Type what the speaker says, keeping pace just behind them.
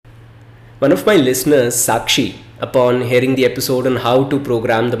One of my listeners, Sakshi, upon hearing the episode on how to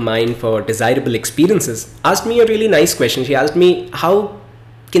program the mind for desirable experiences, asked me a really nice question. She asked me, how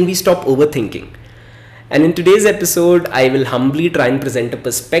can we stop overthinking? And in today's episode, I will humbly try and present a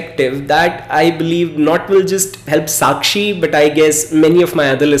perspective that I believe not will just help Sakshi, but I guess many of my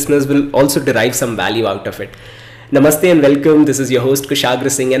other listeners will also derive some value out of it. Namaste and welcome. This is your host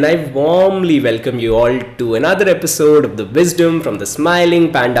Kushagra Singh, and I warmly welcome you all to another episode of the Wisdom from the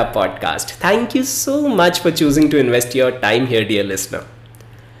Smiling Panda podcast. Thank you so much for choosing to invest your time here, dear listener.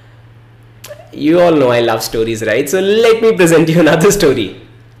 You all know I love stories, right? So let me present you another story.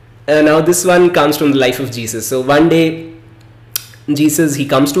 Now this one comes from the life of Jesus. So one day, Jesus, he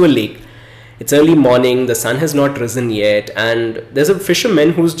comes to a lake. It's early morning, the sun has not risen yet, and there's a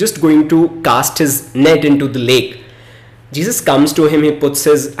fisherman who's just going to cast his net into the lake. Jesus comes to him, he puts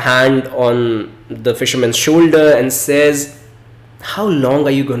his hand on the fisherman's shoulder and says, how long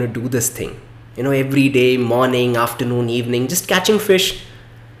are you going to do this thing? Every day, morning, afternoon, evening, just catching fish.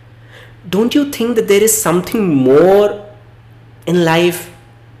 Don't you think that there is something more in life?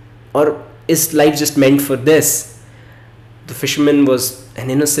 Or is life just meant for this? The fisherman was an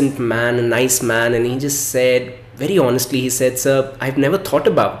innocent man, a nice man, and he just said, very honestly, he said, sir, I've never thought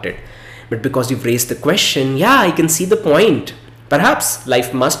about it. But because you've raised the question, yeah, I can see the point. Perhaps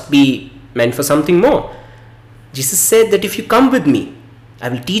life must be meant for something more. Jesus said that if you come with me, I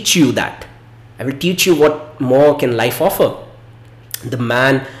will teach you that. I will teach you what more can life offer. The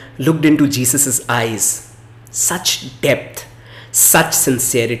man looked into Jesus's eyes. Such depth, such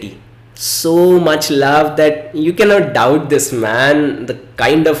sincerity, so much love that you cannot doubt this man, the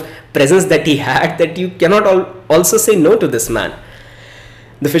kind of presence that he had, that you cannot also say no to this man.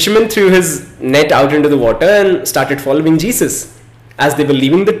 The fisherman threw his net out into the water and started following Jesus. As they were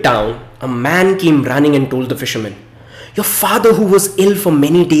leaving the town, a man came running and told the fisherman, your father who was ill for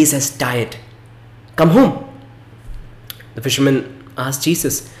many days has died. Come home. The fisherman asked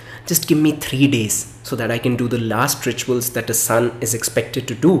Jesus, just give me 3 days so that I can do the last rituals that a son is expected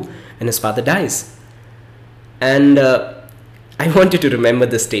to do when his father dies. And I want you to remember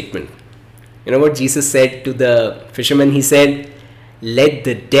this statement. You know what Jesus said to the fisherman? He said, let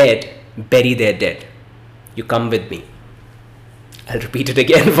the dead bury their dead. You come with me. I'll repeat it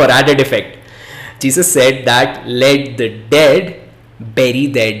again for added effect. Jesus said that let the dead bury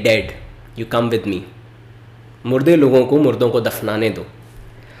their dead. You come with me. मुर्दे लोगों को मुर्दों को दफनाने दो.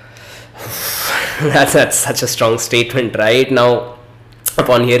 That's such a strong statement, right? Now,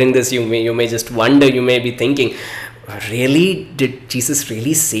 upon hearing this, you may just wonder, you may be thinking, really? Did Jesus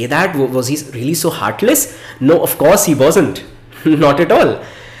really say that? Was he really so heartless? No, of course he wasn't. Not at all.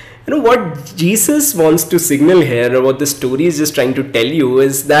 What Jesus wants to signal here, or what the story is just trying to tell you,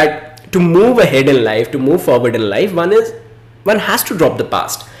 is that to move ahead in life, to move forward in life, one has to drop the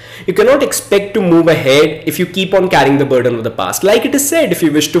past. You cannot expect to move ahead if you keep on carrying the burden of the past. Like it is said, if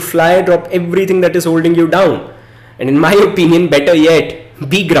you wish to fly, drop everything that is holding you down. And in my opinion, better yet,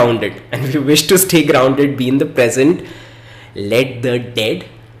 be grounded. And if you wish to stay grounded, be in the present, let the dead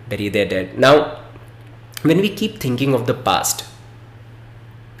bury their dead. Now, when we keep thinking of the past,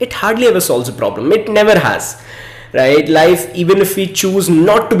 it hardly ever solves a problem. It never has, right? Life, even if we choose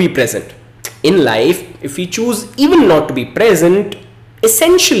not to be present. In life, if we choose even not to be present,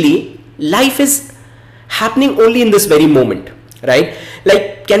 essentially, life is happening only in this very moment, right?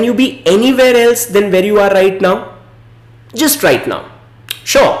 Like, can you be anywhere else than where you are right now? Just right now.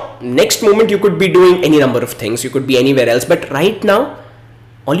 Sure, next moment you could be doing any number of things. You could be anywhere else. But right now,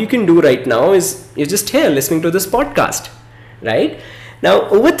 all you can do right now is you're just here listening to this podcast, right? Now,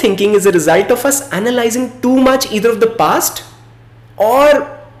 overthinking is a result of us analyzing too much either of the past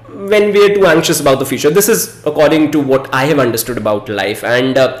or when we are too anxious about the future. This is according to what I have understood about life,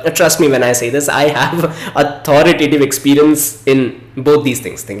 and trust me when I say this, I have authoritative experience in both these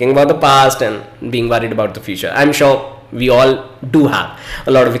things, thinking about the past and being worried about the future. I'm sure we all do have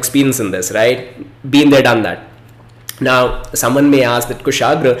a lot of experience in this, right? Been there, done that. Now, someone may ask that,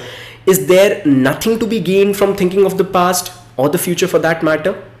 Kushagra, is there nothing to be gained from thinking of the past or the future for that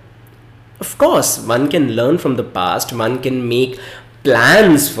matter? Of course, one can learn from the past, one can make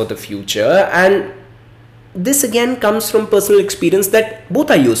plans for the future, and this again comes from personal experience that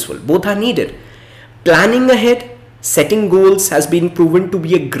both are useful, both are needed. Planning ahead, setting goals has been proven to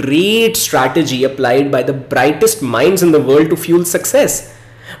be a great strategy applied by the brightest minds in the world to fuel success.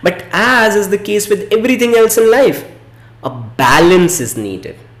 But as is the case with everything else in life, a balance is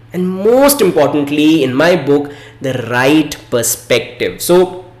needed. And most importantly, in my book, the right perspective.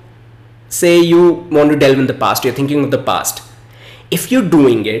 So, say you want to delve in the past, you're thinking of the past. If you're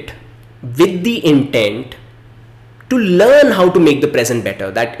doing it with the intent to learn how to make the present better,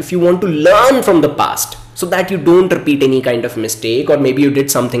 that if you want to learn from the past so that you don't repeat any kind of mistake, or maybe you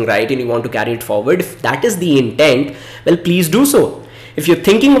did something right and you want to carry it forward, if that is the intent, well, please do so. If you're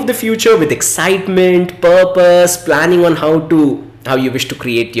thinking of the future with excitement, purpose, planning on how you wish to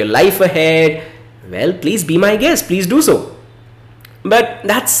create your life ahead, well, please be my guest, please do so. But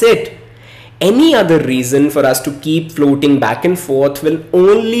that's it. Any other reason for us to keep floating back and forth will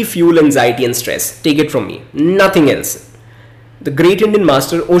only fuel anxiety and stress. Take it from me, nothing else. The great Indian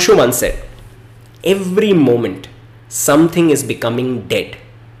master Osho once said, every moment something is becoming dead.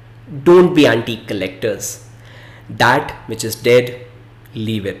 Don't be antique collectors. That which is dead,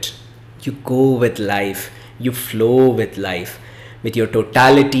 leave it. You go with life, you flow with life, with your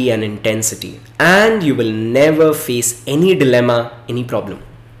totality and intensity, and you will never face any dilemma, any problem.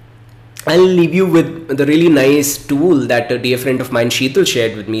 I'll leave you with the really nice tool that a dear friend of mine, Sheetal,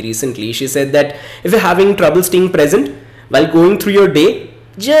 shared with me recently. She said that if you're having trouble staying present while going through your day,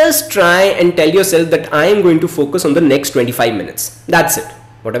 just try and tell yourself that I am going to focus on the next 25 minutes. That's it.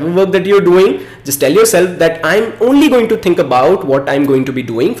 Whatever work that you're doing, just tell yourself that I'm only going to think about what I'm going to be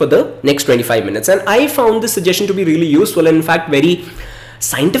doing for the next 25 minutes. And I found this suggestion to be really useful and in fact very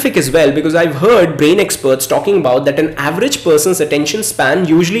scientific as well, because I've heard brain experts talking about that an average person's attention span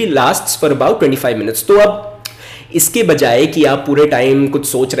usually lasts for about 25 minutes. तो अब इसके बजाय कि आप पूरे time कुछ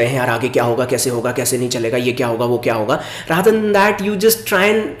सोच रहे हैं यार आगे क्या होगा, कैसे नहीं चलेगा, ये क्या होगा, वो क्या होगा, rather than that you just try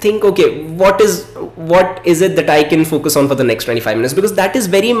and think, okay, what is it that I can focus on for the next 25 minutes, because that is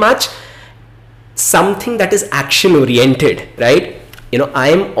very much something that is action oriented, right? I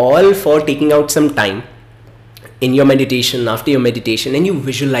am all for taking out some time in your meditation, after your meditation, and you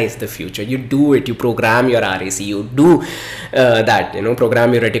visualize the future. You do it, you program your RAC, you do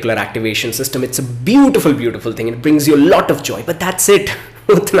program your reticular activation system. It's a beautiful thing. It brings you a lot of joy, but that's it.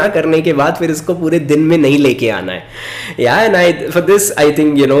 उतना करने के बाद फिर इसको पूरे दिन में नहीं लेके आना है. Yeah, and for this I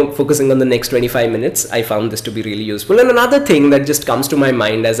think focusing on the next 25 minutes, I found this to be really useful. And another thing that just comes to my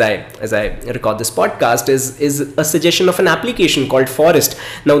mind as I record this podcast is a suggestion of an application called Forest.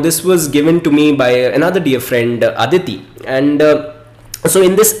 Now this was given to me by another dear friend, Aditi, and so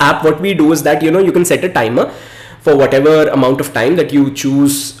in this app what we do is that you can set a timer for whatever amount of time that you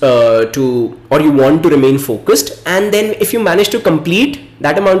choose or you want to remain focused, and then if you manage to complete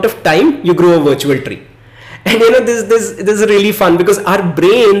that amount of time, you grow a virtual tree. And this is really fun because our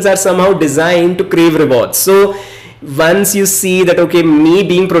brains are somehow designed to crave rewards. So once you see that, okay, me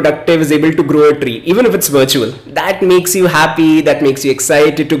being productive is able to grow a tree, even if it's virtual, that makes you happy, that makes you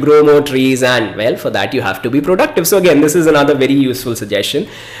excited to grow more trees, and well, for that you have to be productive. So again, this is another very useful suggestion,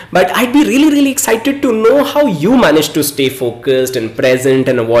 but I'd be really excited to know how you manage to stay focused and present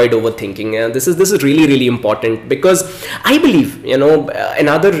and avoid overthinking. And this is really important, because I believe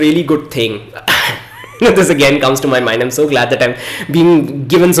another really good thing this again comes to my mind. I'm so glad that I'm being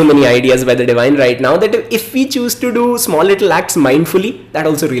given so many ideas by the divine right now, that if we choose to do small little acts mindfully, that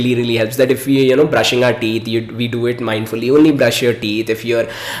also really helps. That if we brushing our teeth, we do it mindfully. Only brush your teeth. If you're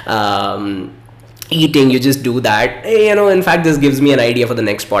eating, you just do that. In fact, this gives me an idea for the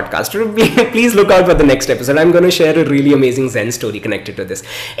next podcast. Please look out for the next episode. I'm going to share a really amazing Zen story connected to this.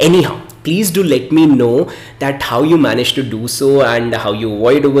 Anyhow, please do let me know that how you manage to do so and how you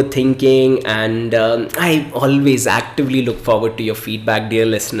avoid overthinking. And I always actively look forward to your feedback, dear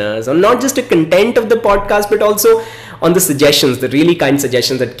listeners, on not just the content of the podcast, but also on the suggestions, the really kind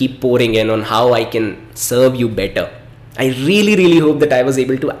suggestions that keep pouring in on how I can serve you better. I really hope that I was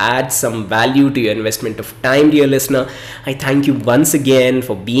able to add some value to your investment of time, dear listener. I thank you once again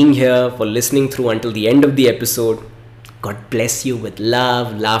for being here, for listening through until the end of the episode. God bless you with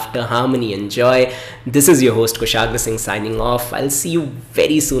love, laughter, harmony, and joy. This is your host, Kushagra Singh, signing off. I'll see you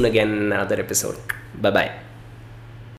very soon again in another episode. Bye-bye.